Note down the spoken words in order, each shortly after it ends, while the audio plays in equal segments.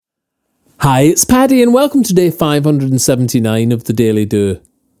Hi, it's Paddy and welcome to day 579 of the Daily Do.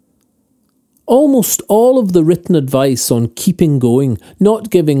 Almost all of the written advice on keeping going, not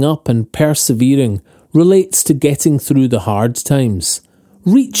giving up and persevering relates to getting through the hard times,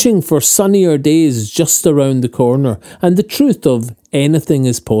 reaching for sunnier days just around the corner and the truth of anything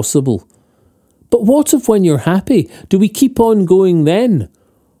is possible. But what if when you're happy, do we keep on going then?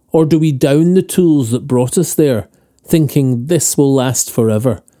 Or do we down the tools that brought us there, thinking this will last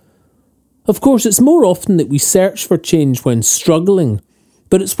forever? Of course, it's more often that we search for change when struggling,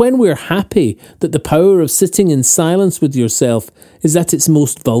 but it's when we're happy that the power of sitting in silence with yourself is at its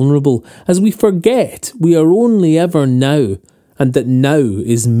most vulnerable, as we forget we are only ever now, and that now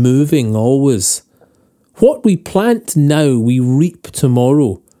is moving always. What we plant now, we reap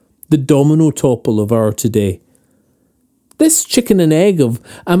tomorrow, the domino topple of our today. This chicken and egg of,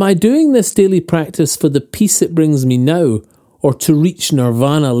 am I doing this daily practice for the peace it brings me now, or to reach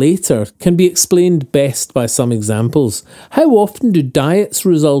nirvana later, can be explained best by some examples. How often do diets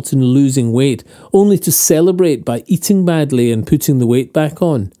result in losing weight, only to celebrate by eating badly and putting the weight back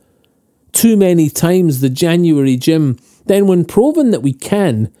on? Too many times the January gym, then when proven that we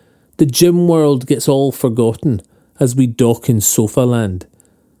can, the gym world gets all forgotten as we dock in sofa land.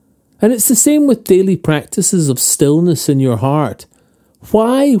 And it's the same with daily practices of stillness in your heart.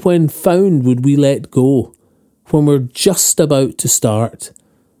 Why, when found, would we let go when we're just about to start?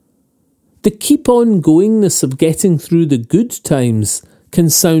 The keep-on goingness of getting through the good times can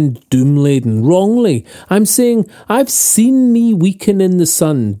sound doom-laden. Wrongly, I'm saying I've seen me weaken in the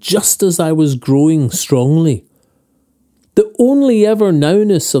sun just as I was growing strongly. The only ever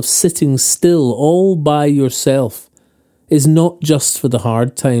nowness of sitting still all by yourself is not just for the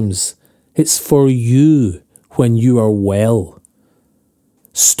hard times, it's for you when you are well.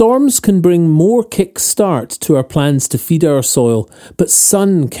 Storms can bring more kick-start to our plans to feed our soil, but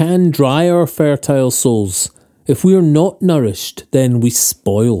sun can dry our fertile souls. If we are not nourished, then we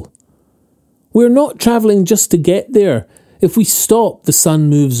spoil. We are not travelling just to get there. If we stop, the sun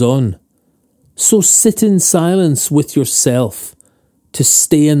moves on. So sit in silence with yourself to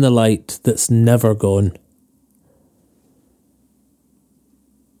stay in the light that's never gone.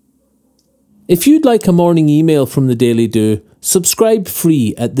 If you'd like a morning email from the Daily Do, subscribe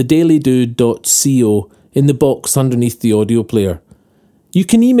free at thedailydo.co in the box underneath the audio player. You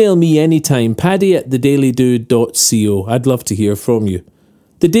can email me anytime, paddy@thedailydo.co. I'd love to hear from you.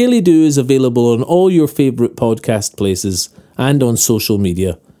 The Daily Do is available on all your favourite podcast places and on social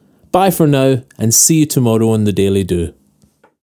media. Bye for now and see you tomorrow on the Daily Do.